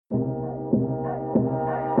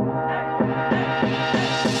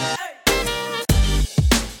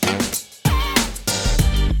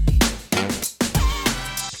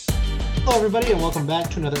Hello, everybody, and welcome back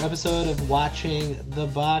to another episode of Watching the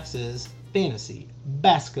Boxes Fantasy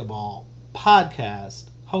Basketball Podcast,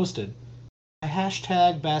 hosted by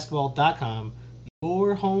 #basketball.com,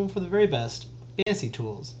 your home for the very best fantasy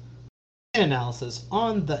tools and analysis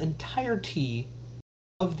on the entirety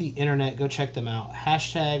of the internet. Go check them out.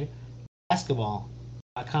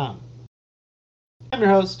 #basketball.com. I'm your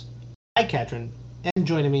host, Mike Catron, and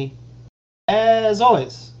joining me, as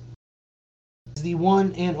always, is the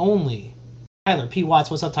one and only Tyler P.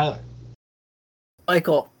 Watts. What's up, Tyler?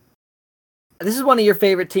 Michael, this is one of your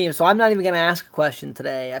favorite teams, so I'm not even going to ask a question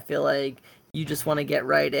today. I feel like you just want to get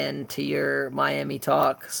right into your Miami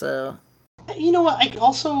talk. So, you know what? I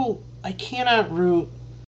cannot root.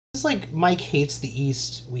 It's like Mike hates the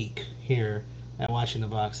East week here at Watching the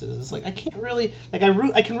Boxes. It's like I can't really like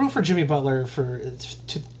I can root for Jimmy Butler through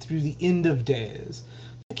the end of days.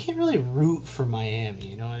 I can't really root for Miami.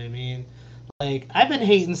 You know what I mean? Like, I've been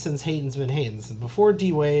hating since hating's been hating. Since before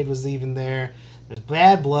D Wade was even there. There's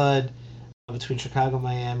bad blood between Chicago and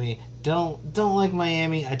Miami. Don't like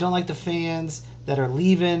Miami. I don't like the fans that are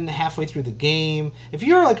leaving halfway through the game. If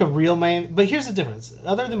you're like a real Miami, but here's the difference.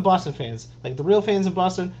 Other than Boston fans, like the real fans in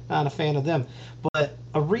Boston, not a fan of them. But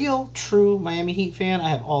a real, true Miami Heat fan, I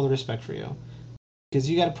have all the respect for you. Because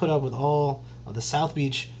you got to put up with all of the South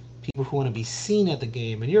Beach people who want to be seen at the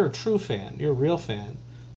game. And you're a true fan. You're a real fan.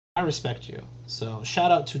 I respect you. So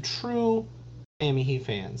shout out to true Miami Heat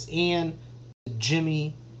fans and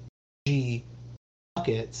Jimmy G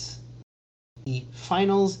Buckets, the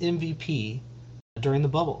Finals MVP during the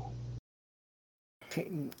bubble.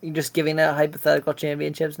 you're just giving out hypothetical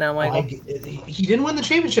championships now, Michael? He didn't win the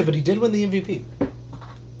championship, but he did win the MVP.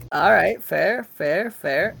 All right, fair.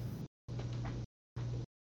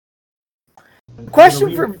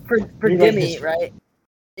 Question for Jimmy, right,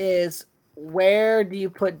 is where do you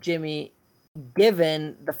put Jimmy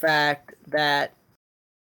given the fact that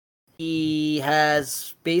he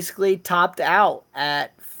has basically topped out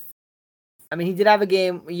at, I mean, he did have a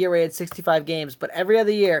year where he had 65 games, but every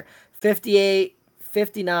other year, 58,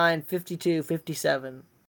 59, 52, 57.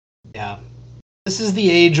 Yeah. This is the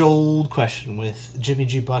age-old question with Jimmy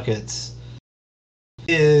G Buckets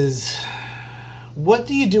is, what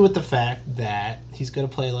do you do with the fact that he's going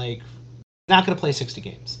to play not going to play 60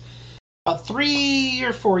 games? About 3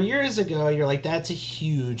 or 4 years ago, you're like, that's a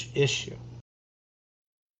huge issue.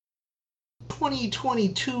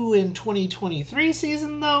 2022 and 2023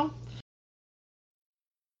 season, though,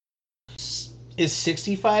 is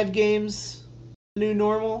 65 games the new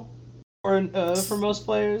normal for most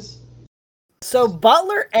players? So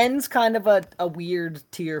Butler ends kind of a weird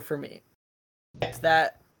tier for me. It's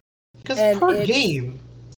that because per game,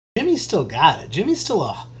 Jimmy's still got it. Jimmy's still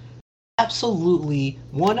a absolutely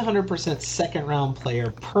 100% second round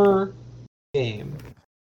player per game.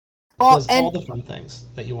 Does all the fun things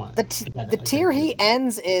that you want. The tier he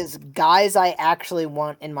ends is guys I actually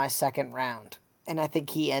want in my second round, and I think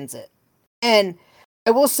he ends it. And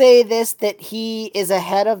I will say this, that he is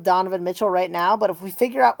ahead of Donovan Mitchell right now, but if we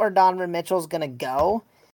figure out where Donovan Mitchell's going to go,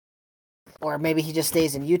 or maybe he just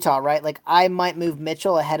stays in Utah, right? Like, I might move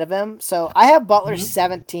Mitchell ahead of him. So I have Butler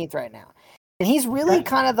 17th right now. And he's really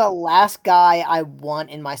kind of the last guy I want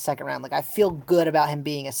in my second round. Like, I feel good about him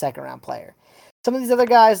being a second round player. Some of these other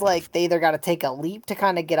guys, like, they either got to take a leap to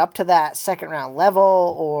kind of get up to that second round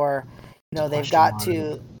level, or, they've got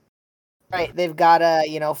to... Right, they've got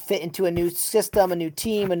to, fit into a new system, a new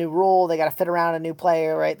team, a new role. They got to fit around a new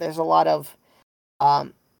player, right? There's a lot of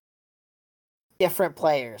different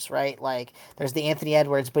players, right? Like, there's the Anthony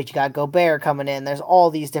Edwards, but you got Gobert coming in. There's all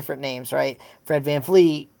these different names, right? Fred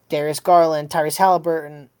VanVleet, Darius Garland, Tyrese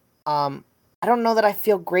Halliburton. I don't know that I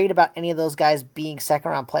feel great about any of those guys being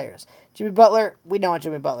second-round players. Jimmy Butler, we know what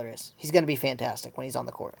Jimmy Butler is. He's going to be fantastic when he's on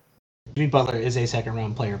the court. Jimmy Butler is a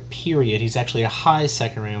second-round player, period. He's actually a high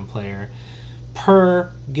second-round player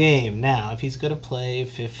per game. Now, if he's going to play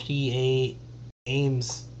 58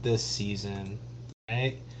 games this season,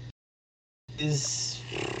 right, is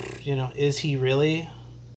he really a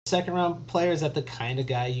second-round player? Is that the kind of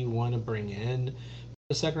guy you want to bring in,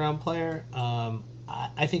 a second-round player?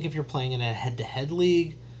 I think if you're playing in a head-to-head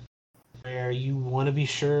league where you want to be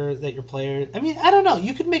sure that your player... I mean, I don't know.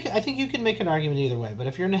 I think you can make an argument either way. But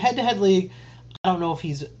if you're in a head-to-head league, I don't know if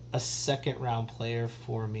he's a second-round player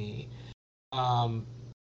for me. I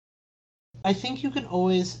think you can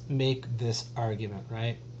always make this argument,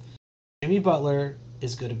 right? Jimmy Butler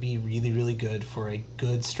is going to be really, really good for a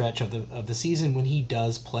good stretch of the season when he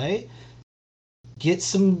does play. Get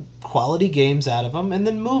some quality games out of him and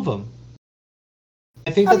then move him.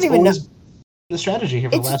 I think that's always the strategy here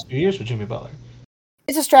for the last few years with Jimmy Butler.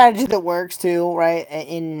 It's a strategy that works too, right?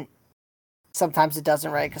 In Sometimes it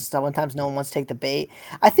doesn't, right? Because sometimes no one wants to take the bait.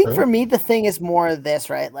 I think for me, the thing is more of this,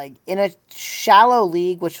 right? Like in a shallow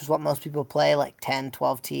league, which is what most people play, like 10,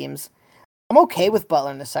 12 teams, I'm okay with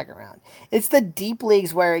Butler in the second round. It's the deep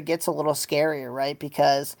leagues where it gets a little scarier, right?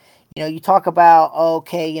 Because, you talk about,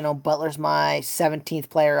 okay, Butler's my 17th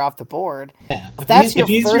player off the board. Yeah. If that's your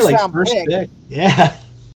first round pick, yeah.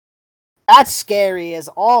 That's scary as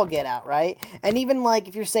all get out, right? And even like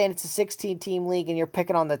if you're saying it's a 16-team league and you're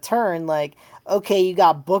picking on the turn, like, okay, you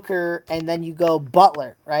got Booker and then you go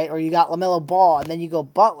Butler, right? Or you got LaMelo Ball and then you go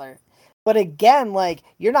Butler. But again, like,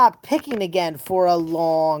 you're not picking again for a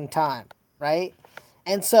long time, right?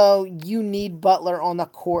 And so you need Butler on the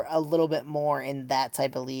court a little bit more in that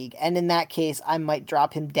type of league. And in that case, I might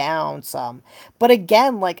drop him down some. But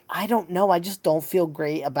again, like, I don't know. I just don't feel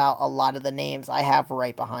great about a lot of the names I have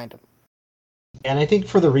right behind him. And I think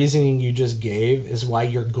for the reasoning you just gave is why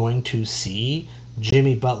you're going to see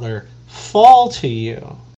Jimmy Butler fall to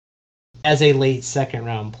you as a late second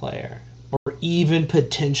round player, or even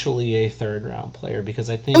potentially a third round player, because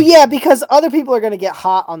I think... Oh, yeah, because other people are going to get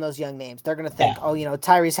hot on those young names. They're going to think,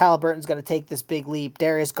 Tyrese Halliburton's going to take this big leap.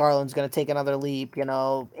 Darius Garland's going to take another leap.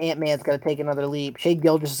 Ant-Man's going to take another leap. Shai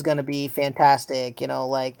Gilgeous is going to be fantastic.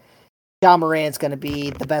 Like, Ja Morant's going to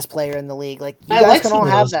be the best player in the league. Like, you guys can all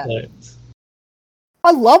have that. Players. I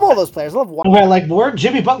love all those players. I love who I like more?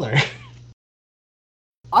 Jimmy Butler.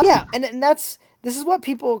 Yeah, and this is what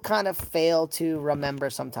people kind of fail to remember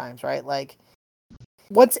sometimes, right? Like,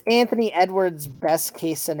 what's Anthony Edwards' best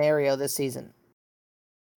case scenario this season?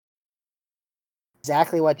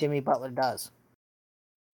 Exactly what Jimmy Butler does.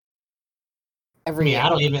 Every year. I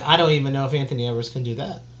don't even know if Anthony Edwards can do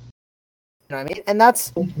that. You know what I mean? And that's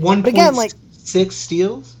 1.6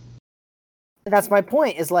 steals. That's my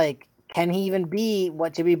point. Is like, can he even be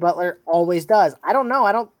what Jimmy Butler always does? I don't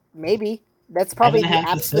know. Maybe. That's probably the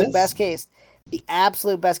absolute best case. The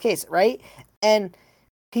absolute best case, right? And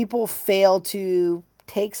people fail to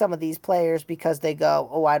take some of these players because they go,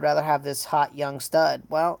 oh, I'd rather have this hot young stud.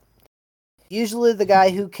 Well, usually the guy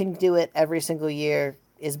who can do it every single year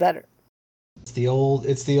is better. It's the old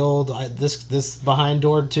this behind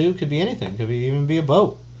door too could be anything. Could even be a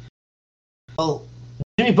boat. Well,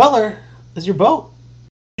 Jimmy Butler is your boat.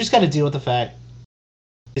 You just got to deal with the fact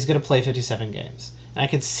he's going to play 57 games. And I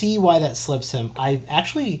can see why that slips him.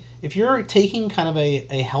 If you're taking kind of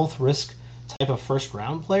a health risk type of first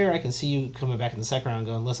round player, I can see you coming back in the second round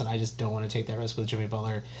going, listen, I just don't want to take that risk with Jimmy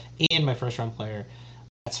Butler and my first round player.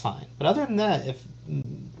 That's fine. But other than that, if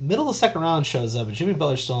middle of the second round shows up and Jimmy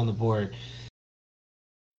Butler's still on the board,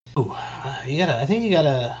 I think you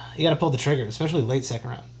gotta pull the trigger, especially late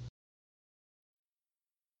second round.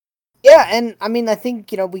 Yeah, and I mean, I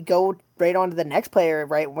think, we go right on to the next player,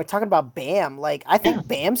 right? When we're talking about Bam, like, I think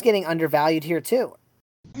Bam's getting undervalued here too.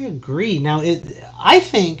 I agree. Now, I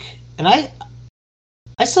think, and I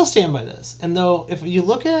still stand by this. And though, if you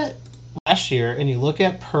look at last year and you look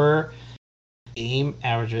at per game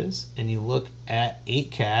averages and you look at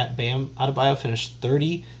 8-cat, Bam Adebayo finished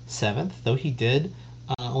 37th, though he did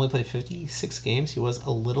only played 56 games. He was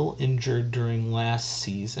a little injured during last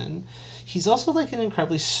season. He's also like an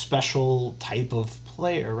incredibly special type of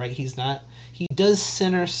player, right? He does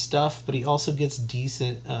center stuff, but he also gets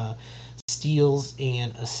decent steals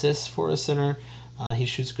and assists for a center. He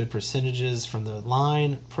shoots good percentages from the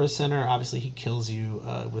line for a center. Obviously, he kills you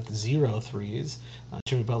with 0 threes.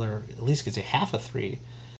 Jimmy Butler at least gets a half a three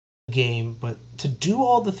a game. But to do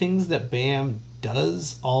all the things that Bam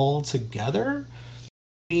does all together,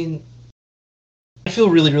 I mean, I feel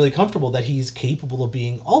really, really comfortable that he's capable of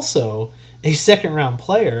being also a second-round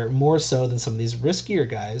player, more so than some of these riskier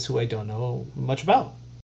guys who I don't know much about.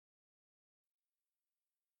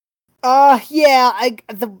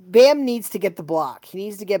 The Bam needs to get the block. He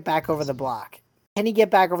needs to get back over the block. Can he get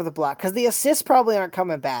back over the block? Because the assists probably aren't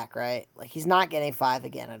coming back, right? Like, he's not getting 5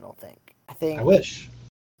 again, I don't think. I wish.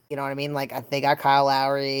 You know what I mean? Like, they got Kyle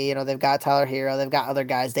Lowry, they've got Tyler Hero, they've got other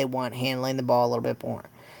guys they want handling the ball a little bit more.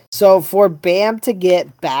 So for Bam to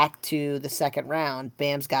get back to the second round,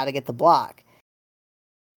 Bam's got to get the block.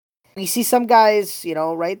 You see some guys,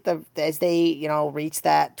 right, as they, reach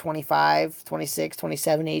that 25, 26,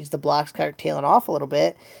 27 age, the blocks start tailing off a little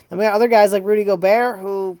bit. And we got other guys like Rudy Gobert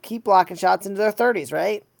who keep blocking shots into their 30s,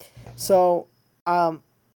 right? So it'll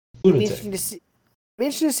be interesting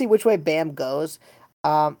to see which way Bam goes.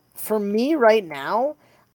 For me right now,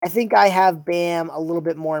 I think I have Bam a little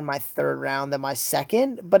bit more in my third round than my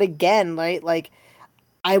second. But again, right, like,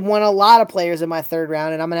 I want a lot of players in my third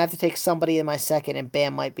round, and I'm going to have to take somebody in my second, and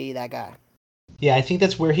Bam might be that guy. Yeah, I think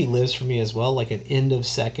that's where he lives for me as well, like an end of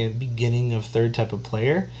second, beginning of third type of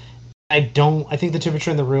player. I think the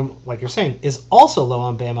temperature in the room, like you're saying, is also low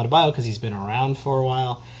on Bam Adebayo because he's been around for a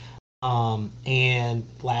while. And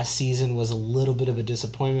last season was a little bit of a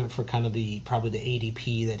disappointment for kind of probably the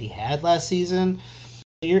ADP that he had last season.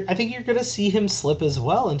 I think you're going to see him slip as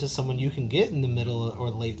well into someone you can get in the middle or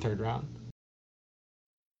late third round.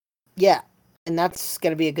 Yeah, and that's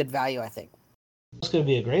going to be a good value, I think. It's going to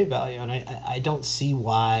be a great value, and I don't see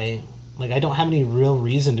why. Like, I don't have any real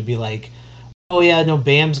reason to be like, oh yeah, no,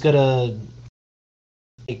 Bam's going to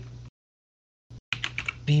like,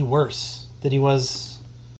 be worse than he was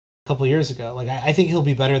a couple years ago. Like, I think he'll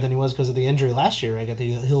be better than he was because of the injury last year. I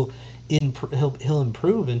think he'll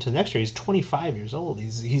improve into next year. He's 25 years old.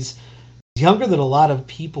 He's younger than a lot of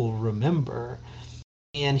people remember,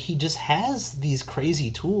 and he just has these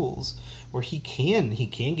crazy tools where he can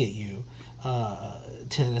get you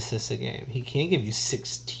 10 assists a game. He can give you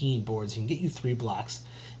 16 boards. He can get you 3 blocks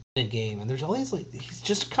in a game. And there's always he's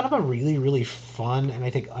just kind of a really, really fun and I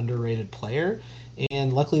think underrated player.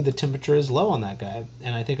 And luckily the temperature is low on that guy.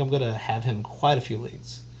 And I think I'm going to have him quite a few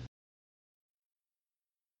leagues.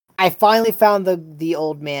 I finally found the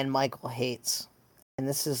old man Michael hates. And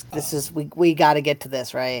this is we got to get to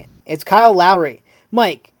this, right? It's Kyle Lowry.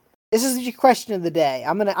 Mike, this is your question of the day.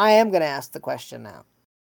 I am gonna ask the question now.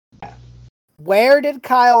 Where did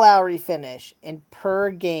Kyle Lowry finish in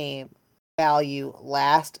per game value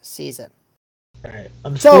last season? All right.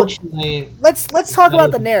 Unfortunately, so let's talk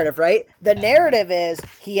about the narrative, right? The narrative is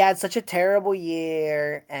he had such a terrible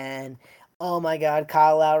year, and oh my God,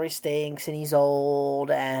 Kyle Lowry stinks, and he's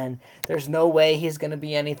old, and there's no way he's gonna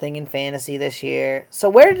be anything in fantasy this year. So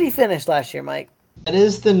where did he finish last year, Mike? That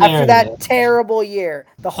is the narrative. After that terrible year,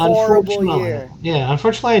 the horrible year. Yeah,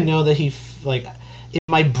 unfortunately, I know that he in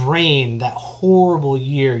my brain, that horrible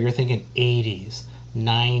year, you're thinking 80s,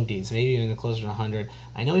 90s, maybe even closer to 100.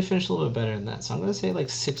 I know he finished a little bit better than that, so I'm going to say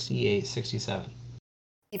 68, 67.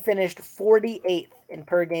 He finished 48th in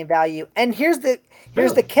per game value. And here's the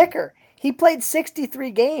kicker. He played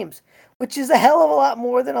 63 games, which is a hell of a lot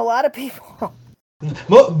more than a lot of people.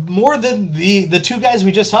 More than the two guys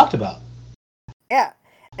we just talked about. Yeah.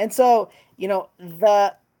 And so,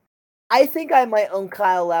 I think I might own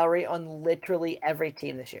Kyle Lowry on literally every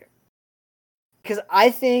team this year. Because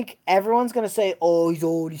I think everyone's going to say, oh, he's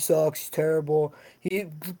old, he sucks, he's terrible.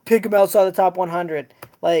 Pick him outside the top 100.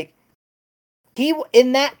 Like,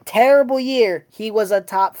 in that terrible year, he was a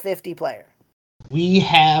top 50 player. We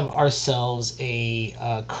have ourselves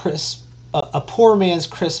a poor man's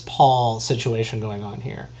Chris Paul situation going on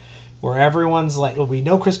here. Where everyone's like, well, we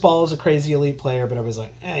know Chris Paul is a crazy elite player, but everybody's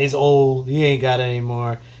like, he's old, he ain't got it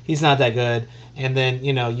anymore, he's not that good. And then,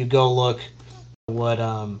 you go look at what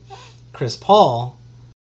Chris Paul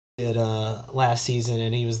did last season,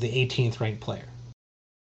 and he was the 18th ranked player.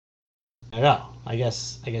 I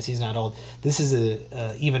guess he's not old. This is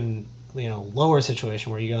a even lower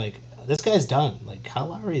situation where you're like, this guy's done. Like, Kyle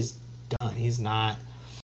Lowry's done. He's not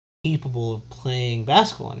capable of playing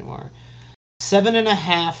basketball anymore.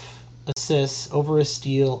 7.5 assists, over a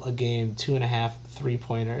steal a game, 2.5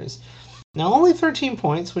 3-pointers. Now only 13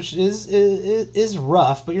 points, which is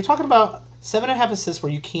rough, but you're talking about 7.5 assists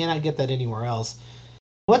where you cannot get that anywhere else.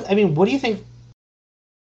 What do you think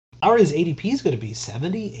Lowry's ADP is going to be?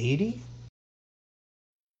 70, 80?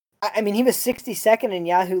 I mean, he was 62nd in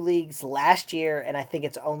Yahoo leagues last year, and I think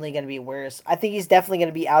it's only going to be worse. I think he's definitely going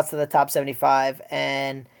to be outside the top 75,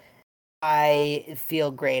 and I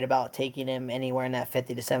feel great about taking him anywhere in that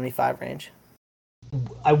 50 to 75 range.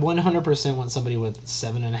 I 100% want somebody with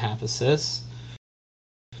 7.5 assists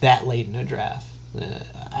that late in a draft.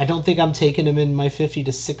 I don't think I'm taking him in my 50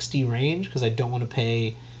 to 60 range because I don't want to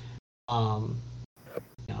pay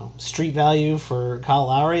street value for Kyle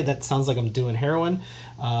Lowry. That sounds like I'm doing heroin.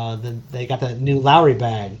 They got that new Lowry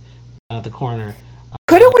bag at the corner.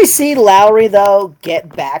 Couldn't we see Lowry, though,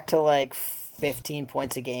 get back to 15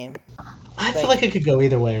 points a game? I feel like it could go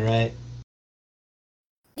either way, right?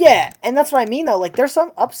 Yeah, and that's what I mean, though. There's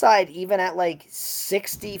some upside even at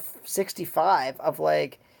 60, 65 of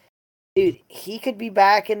dude, he could be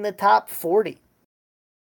back in the top 40.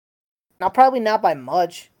 Now, probably not by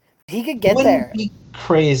much. He could get there. Be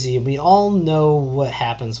crazy. We all know what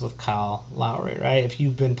happens with Kyle Lowry, right? If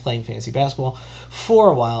you've been playing fantasy basketball for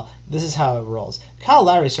a while, this is how it rolls. Kyle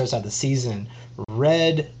Lowry starts out the season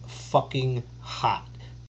red fucking hot.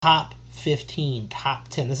 Top 15, top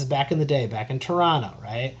 10. This is back in the day, back in Toronto,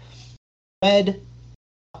 right? Red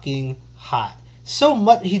fucking hot. So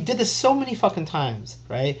much. He did this so many fucking times,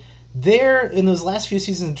 right? There, in those last few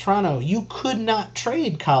seasons in Toronto, you could not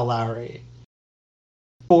trade Kyle Lowry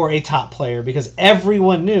for a top player because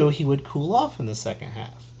everyone knew he would cool off in the second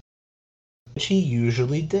half, which he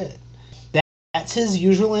usually did. That's his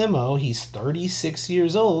usual MO. He's 36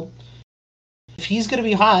 years old. If he's going to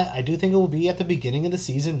be hot, I do think it will be at the beginning of the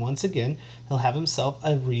season once again. He'll have himself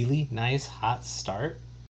a really nice hot start.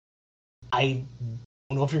 I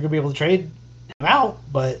don't know if you're going to be able to trade him out,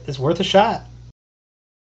 but it's worth a shot.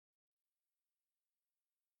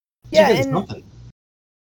 Yeah,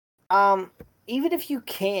 and even if you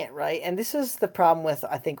can't, right? And this is the problem with,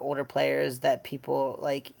 I think, older players, that people,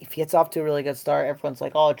 like, if he gets off to a really good start, everyone's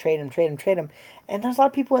like, oh, trade him. And there's a lot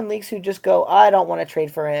of people in leagues who just go, I don't want to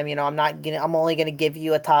trade for him. I'm only going to give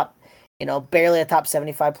you a top, barely a top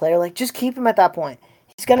 75 player. Like, just keep him at that point.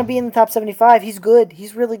 He's going to be in the top 75. He's good.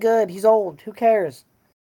 He's really good. He's old. Who cares?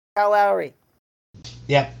 Kyle Lowry.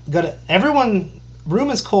 Yeah, good.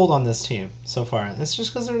 Room is cold on this team so far. It's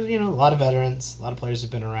just because there's, a lot of veterans, a lot of players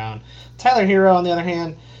who've been around. Tyler Hero, on the other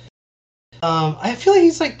hand, I feel like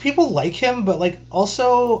he's people like him, but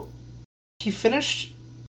also he finished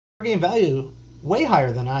per game value way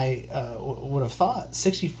higher than I would have thought,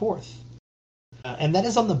 64th. And that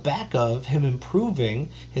is on the back of him improving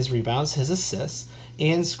his rebounds, his assists,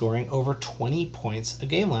 and scoring over 20 points a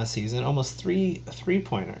game last season, almost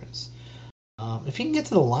three-pointers. If he can get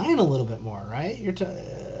to the line a little bit more, right?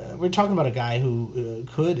 We're talking about a guy who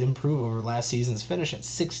could improve over last season's finish at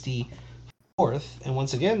 64th. And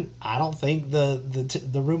once again, I don't think the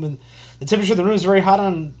temperature of the room is very hot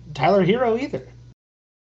on Tyler Hero either.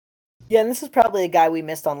 Yeah, and this is probably a guy we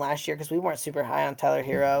missed on last year because we weren't super high on Tyler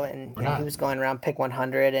Hero, and he was going around pick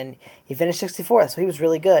 100, and he finished 64th, so he was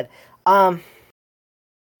really good.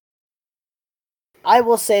 I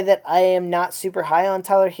will say that I am not super high on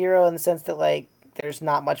Tyler Hero in the sense that, there's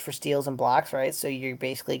not much for steals and blocks, right? So you're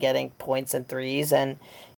basically getting points and threes and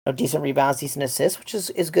decent rebounds, decent assists, which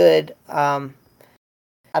is good. I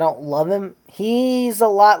don't love him. He's a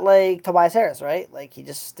lot like Tobias Harris, right?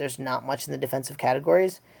 There's not much in the defensive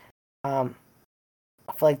categories. I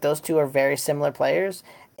feel like those two are very similar players,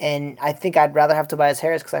 and I think I'd rather have Tobias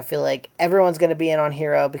Harris because I feel like everyone's going to be in on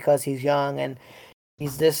Hero because he's young and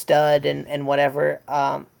he's this stud and whatever.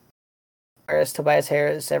 Whereas Tobias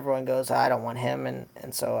Harris, everyone goes, I don't want him.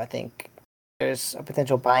 And so I think there's a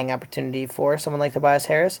potential buying opportunity for someone like Tobias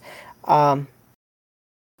Harris. For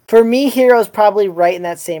me, Hero's probably right in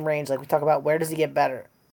that same range. Like we talk about, where does he get better?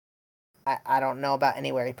 I don't know about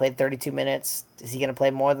anywhere. He played 32 minutes. Is he going to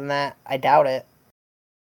play more than that? I doubt it.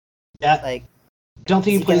 Yeah. Don't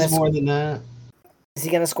think he plays more than that. Is he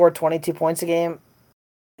going to score 22 points a game?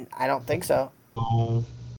 I don't think so. Oh.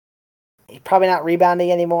 He's probably not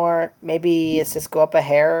rebounding anymore. Maybe assists go up a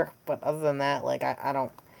hair, but other than that, I don't.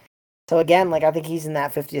 So again, I think he's in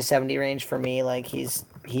that 50 to 70 range for me.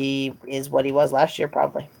 He is what he was last year,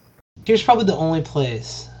 probably. Here's probably the only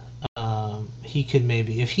place he could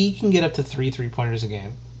maybe, if he can get up to 3-3-pointers a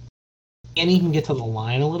game, and he can get to the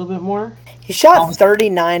line a little bit more. He shot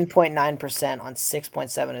 39.9% on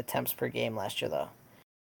 6.7 attempts per game last year, though.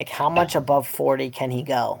 How much above 40 can he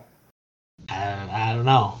go? I don't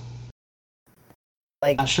know.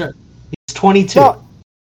 Not sure. He's 22. So,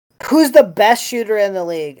 who's the best shooter in the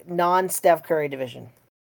league, non-Steph Curry division?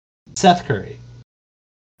 Seth Curry.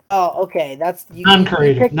 Oh, okay. That's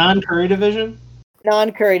non-Curry division.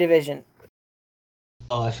 Non-Curry division.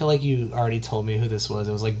 Oh, I feel like you already told me who this was.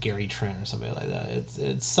 It was Gary Trent or somebody like that.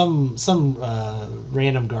 It's some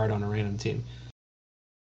random guard on a random team.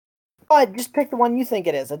 Oh, just pick the one you think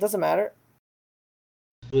it is. It doesn't matter.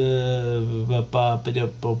 I've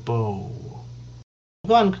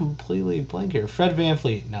gone completely blank here. Fred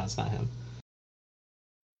VanVleet. No, it's not him.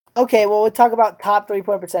 Okay, well, we'll talk about top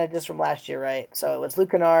 3-point percentages from last year, right? So it was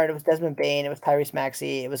Luke Kennard, it was Desmond Bane, it was Tyrese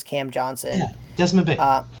Maxey, it was Cam Johnson. Yeah, Desmond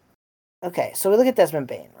Bane. Okay, so we look at Desmond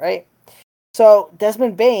Bane, right? So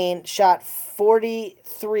Desmond Bane shot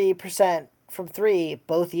 43% from three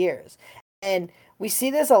both years. And we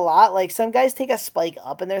see this a lot. Some guys take a spike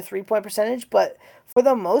up in their 3-point percentage, but for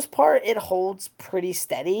the most part, it holds pretty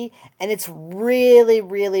steady. And it's really,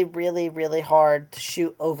 really, really, really hard to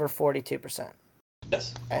shoot over 42%.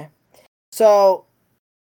 Yes. Okay. So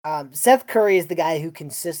Seth Curry is the guy who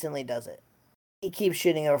consistently does it. He keeps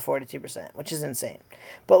shooting over 42%, which is insane.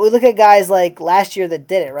 But we look at guys like last year that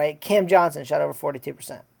did it, right? Cam Johnson shot over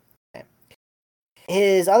 42%. Okay.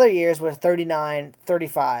 His other years were 39,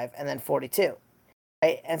 35, and then 42.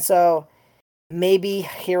 Right? And so maybe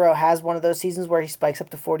Hero has one of those seasons where he spikes up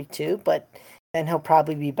to 42, but then he'll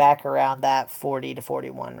probably be back around that 40 to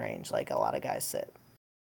 41 range, like a lot of guys sit.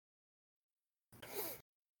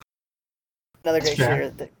 Another great shooter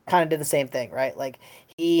that kind of did the same thing, right?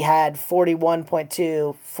 He had 41.2,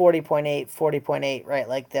 40.8, 40.8,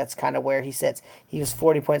 right? That's kind of where he sits. He was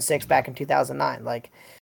 40.6 back in 2009.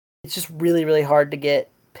 It's just really, really hard to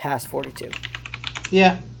get past 42.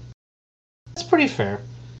 Yeah, that's pretty fair.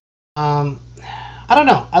 I don't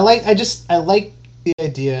know. I like the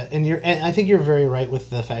idea, and I think you're very right with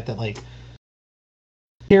the fact that like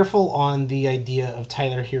careful on the idea of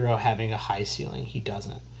Tyler Hero having a high ceiling. He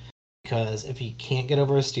doesn't, because if he can't get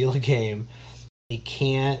over a steal a game, he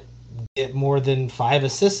can't get more than 5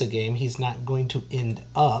 assists a game. He's not going to end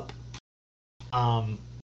up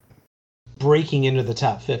breaking into the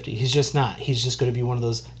top 50. He's just not. He's just going to be one of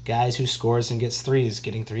those guys who scores and gets threes.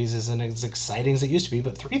 Getting threes isn't as exciting as it used to be,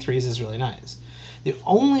 but 3 threes is really nice. The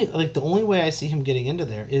only way I see him getting into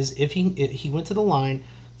there is if he went to the line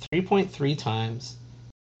 3.3 times.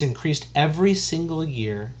 He's increased every single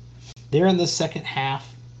year. There in the second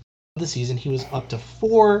half of the season, he was up to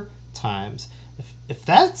 4 times. If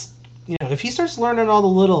that's, if he starts learning all the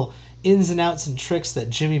little ins and outs and tricks that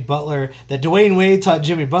Dwayne Wade taught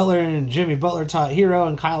Jimmy Butler, and Jimmy Butler taught Hero,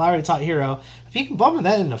 and Kyle Lowry taught Hero, if he can bump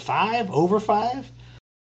that into 5, over 5,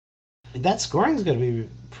 that scoring is going to be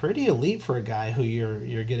pretty elite for a guy who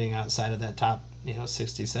you're getting outside of that top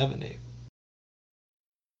 60, 70.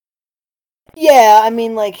 Yeah, I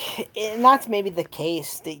mean, and that's maybe the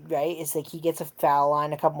case, right? It's like he gets a foul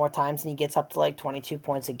line a couple more times and he gets up to 22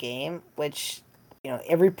 points a game, which,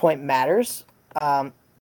 every point matters.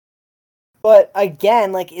 But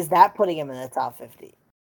again, is that putting him in the top 50?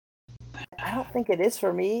 I don't think it is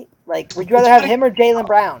for me. Would you rather have him or Jaylen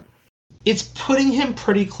Brown? It's putting him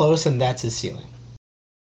pretty close, and that's his ceiling.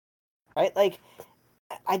 Right?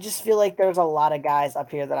 I just feel like there's a lot of guys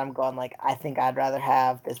up here that I'm going, I think I'd rather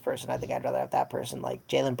have this person. I think I'd rather have that person.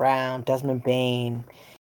 Jaylen Brown, Desmond Bane.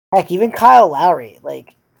 Heck, even Kyle Lowry.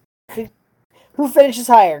 Who finishes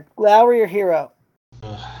higher, Lowry or Hero?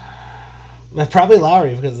 Probably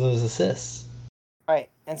Lowry because of those assists. Right.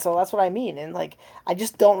 And so that's what I mean. And I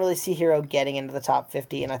just don't really see Hero getting into the top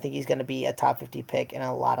 50, and I think he's going to be a top 50 pick in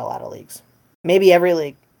a lot of leagues. Maybe every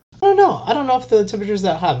league. I don't know. I don't know if the temperature's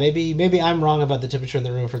that hot. Maybe I'm wrong about the temperature in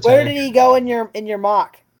the room for Tyler. Where did he go in your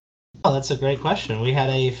mock? Oh, that's a great question. We had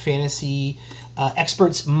a fantasy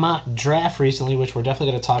experts mock draft recently, which we're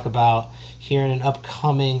definitely going to talk about here in an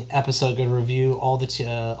upcoming episode. Going to review all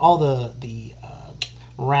the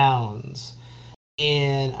rounds,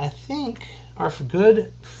 and I think our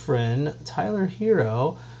good friend Tyler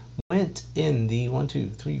Hero went in the 1, 2,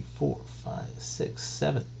 3, 4, 5, 6,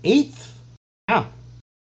 7, 8th round.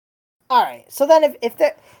 All right. So then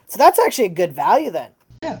so that's actually a good value then.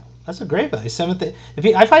 Yeah, that's a great value. 7th.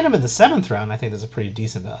 I find him in the 7th round, I think that's a pretty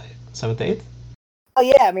decent value. 7th, 8th. Oh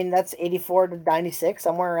yeah, I mean that's 84 to 96,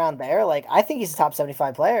 somewhere around there. I think he's a top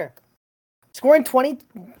 75 player. Scoring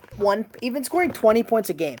 21, even scoring 20 points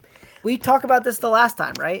a game. We talked about this the last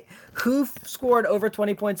time, right? Who scored over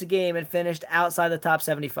 20 points a game and finished outside the top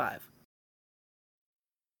 75?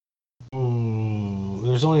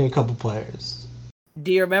 There's only a couple players.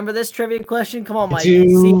 Do you remember this trivia question? Come on, Mike.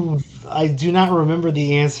 I do not remember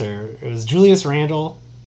the answer. It was Julius Randle,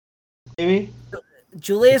 maybe?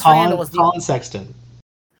 Randle was Colin Sexton.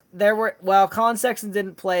 Colin Sexton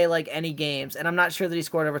didn't play any games, and I'm not sure that he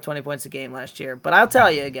scored over 20 points a game last year. But I'll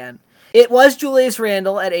tell you again. It was Julius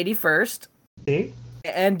Randle at 81st. See?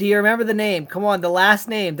 And do you remember the name? Come on, the last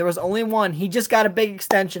name. There was only one. He just got a big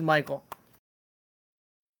extension, Michael.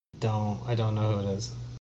 I don't know who it is.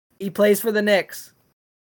 He plays for the Knicks.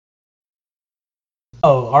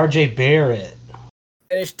 Oh, RJ Barrett.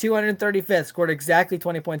 Finished 235th, scored exactly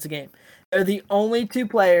 20 points a game. They're the only 2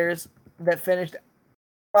 players that finished.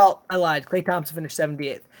 Well, I lied. Klay Thompson finished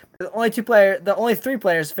 78th. The only 3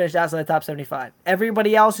 players finished outside the top 75.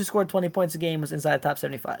 Everybody else who scored 20 points a game was inside the top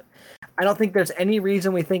 75. I don't think there's any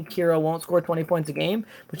reason we think Hero won't score 20 points a game,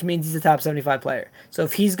 which means he's a top 75 player. So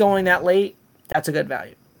if he's going that late, that's a good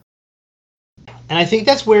value. And I think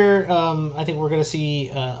that's where I think we're going to see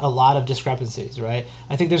a lot of discrepancies, right?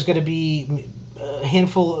 I think there's going to be a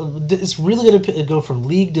handful. It's really going to go from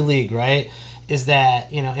league to league, right? Is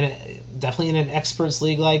that, definitely in an experts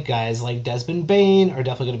league, guys like Desmond Bane are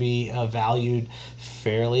definitely going to be valued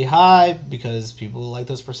fairly high because people like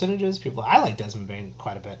those percentages. I like Desmond Bane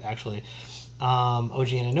quite a bit, actually. OG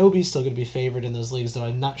Anunoby is still going to be favored in those leagues, though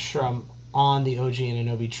I'm not sure I'm on the OG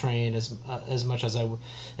Anunoby train as much as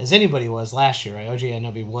anybody was last year, right? OG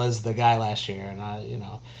Anunoby was the guy last year, and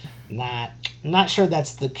not sure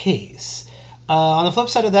that's the case. On the flip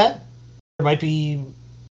side of that, there might be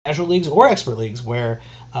casual leagues or expert leagues where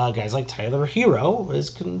guys like Tyler Hero is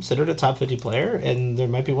considered a top 50 player, and there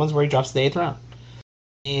might be ones where he drops to the 8th round.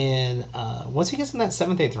 And once he gets in that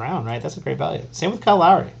 7th, 8th round, right, that's a great value. Same with Kyle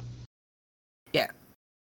Lowry. Yeah.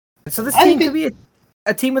 So this team could be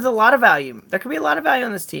a team with a lot of value. There could be a lot of value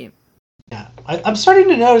on this team. Yeah, I'm starting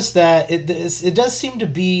to notice that it does seem to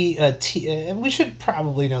be and we should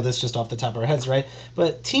probably know this just off the top of our heads, right?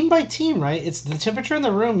 But team by team, right? It's the temperature in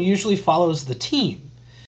the room usually follows the team.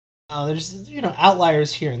 There's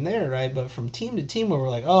outliers here and there, right? But from team to team, where we're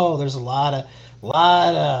like, oh, there's a lot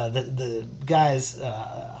of the guys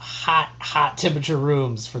hot temperature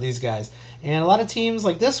rooms for these guys, and a lot of teams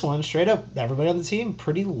like this one, straight up, everybody on the team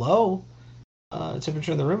pretty low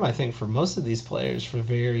temperature in the room, I think, for most of these players for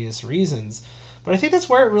various reasons. But I think that's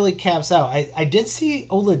where it really caps out. I did see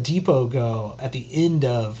Oladipo go at the end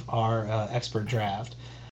of our expert draft.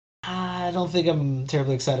 I don't think I'm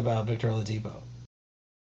terribly excited about Victor Oladipo.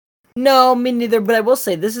 No, me neither. But I will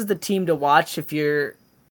say this is the team to watch if you're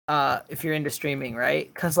into streaming, right?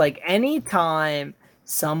 Because like anytime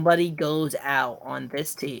somebody goes out on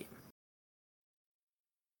this team,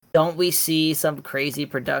 don't we see some crazy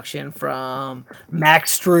production from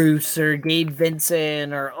Max Strus or Gabe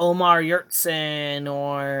Vincent or Omar Yurtseven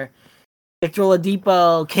or Victor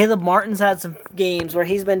Oladipo? Caleb Martin's had some games where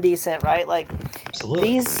he's been decent, right? Like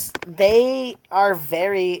Absolutely. they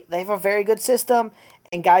have a very good system,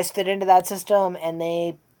 and guys fit into that system, and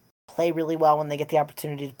they play really well when they get the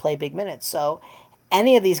opportunity to play big minutes. So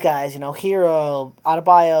any of these guys, Hero,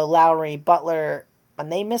 Adebayo, Lowry, Butler, when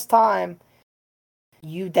they miss time,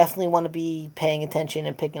 you definitely want to be paying attention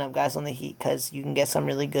and picking up guys on the Heat because you can get some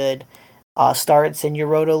really good starts in your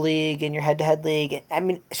Roto League, in your head-to-head league. I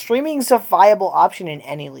mean, streaming is a viable option in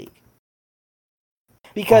any league.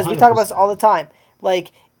 Because 100%. We talk about this all the time.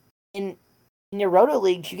 Like, in your Roto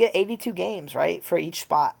Leagues, you get 82 games, right, for each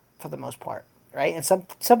spot for the most part, right? And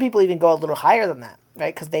some people even go a little higher than that,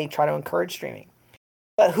 right, because they try to encourage streaming.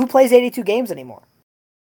 But who plays 82 games anymore?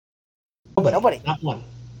 Nobody. Not one.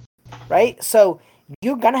 Right? So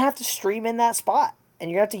you're going to have to stream in that spot, and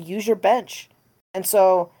you're going to have to use your bench. And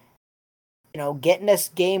so, getting this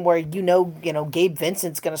game where Gabe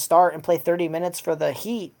Vincent's going to start and play 30 minutes for the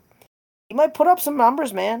Heat, he might put up some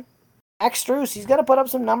numbers, man. Max Strus, he's going to put up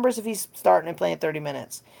some numbers if he's starting and playing 30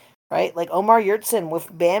 minutes, right? Like Omar Yurtseven, if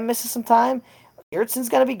Bam misses some time, Yurtseven's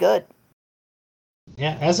going to be good.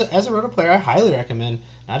 Yeah, as a Roto player, I highly recommend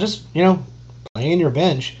not just, playing your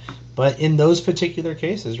bench, but in those particular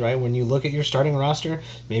cases, right, when you look at your starting roster,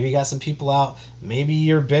 maybe you got some people out, maybe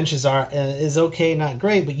your bench is okay, not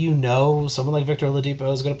great, but someone like Victor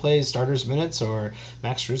Oladipo is going to play starters minutes, or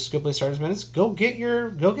Max Strus is going to play starters minutes. Go get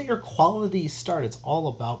your quality start. It's all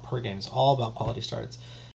about per game. It's all about quality starts.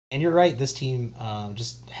 And you're right, this team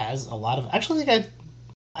just has a lot of. Actually, I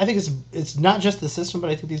think it's not just the system, but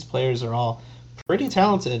I think these players are all pretty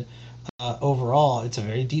talented. Overall, it's a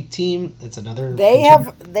very deep team. It's another. They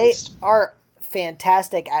are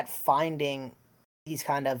fantastic at finding these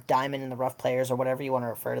kind of diamond in the rough players, or whatever you want to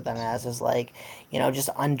refer to them as, just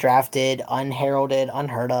undrafted, unheralded,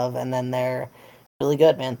 unheard of, and then they're really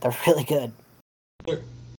good, man. They're really good. They're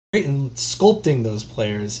great in sculpting those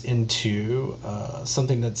players into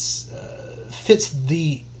something that's fits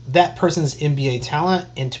that person's NBA talent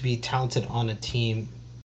and to be talented on a team.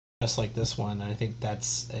 Just like this one, I think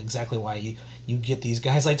that's exactly why you get these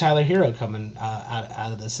guys like Tyler Hero coming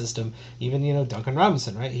out of the system. Even Duncan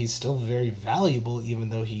Robinson, right? He's still very valuable, even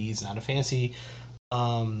though he's not a fancy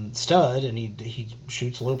stud and he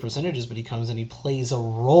shoots low percentages, but he comes and he plays a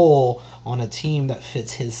role on a team that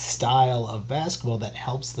fits his style of basketball that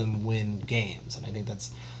helps them win games. And I think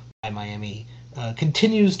that's why Miami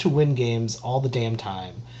continues to win games all the damn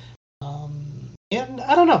time. And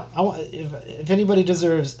I don't know. If anybody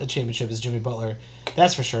deserves a championship, it's Jimmy Butler.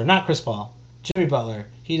 That's for sure. Not Chris Paul. Jimmy Butler.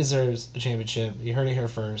 He deserves a championship. You heard it here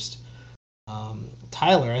first.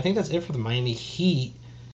 Tyler, I think that's it for the Miami Heat.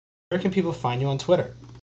 Where can people find you on Twitter?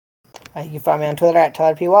 You can find me on Twitter at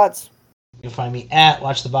Tyler P. Watts. You can find me at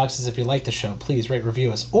Watch the Boxes. If you like the show, please rate,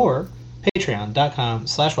 review us, or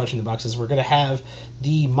patreon.com/watchingtheboxes. We're going to have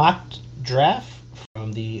the mock draft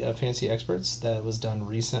from the Fancy Experts that was done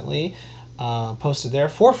recently. Posted there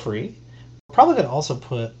for free. We're probably going to also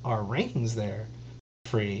put our rankings there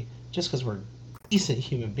free, just because we're decent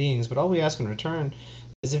human beings. But all we ask in return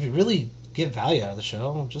is if you really get value out of the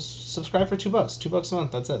show, just subscribe for $2. $2 a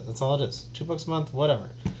month. That's it. That's all it is. $2 a month, whatever.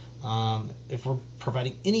 If we're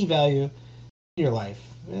providing any value in your life,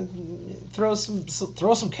 throw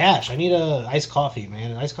some cash. I need a iced coffee,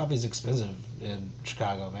 man. Iced coffee is expensive in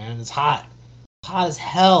Chicago, man. It's hot as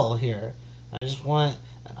hell here. I just want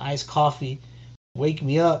an iced coffee, wake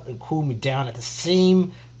me up and cool me down at the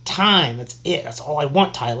same time. That's it. That's all I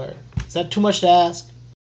want, Tyler. Is that too much to ask?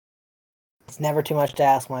 It's never too much to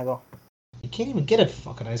ask, Michael. You can't even get a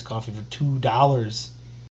fucking iced coffee for $2.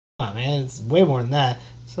 Come on, man. It's way more than that.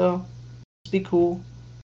 So, just be cool.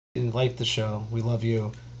 And like the show. We love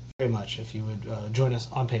you. If very much if you would join us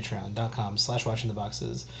on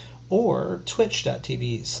patreon.com/watchingtheboxes or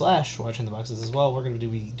twitch.tv/watchingtheboxes as well. We're going to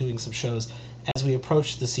be doing some shows as we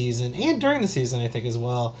approach the season and during the season, I think, as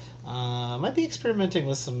well. Might be experimenting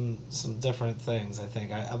with some different things, I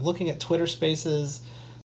think. I'm looking at Twitter Spaces.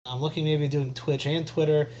 I'm looking maybe doing Twitch and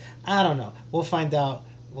Twitter. I don't know. We'll find out.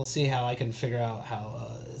 We'll see how I can figure out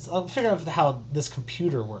how... I'll figure out how this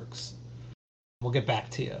computer works. We'll get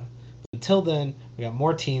back to you. Until then, we got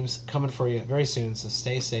more teams coming for you very soon, so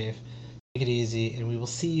stay safe, take it easy, and we will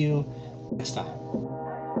see you next time.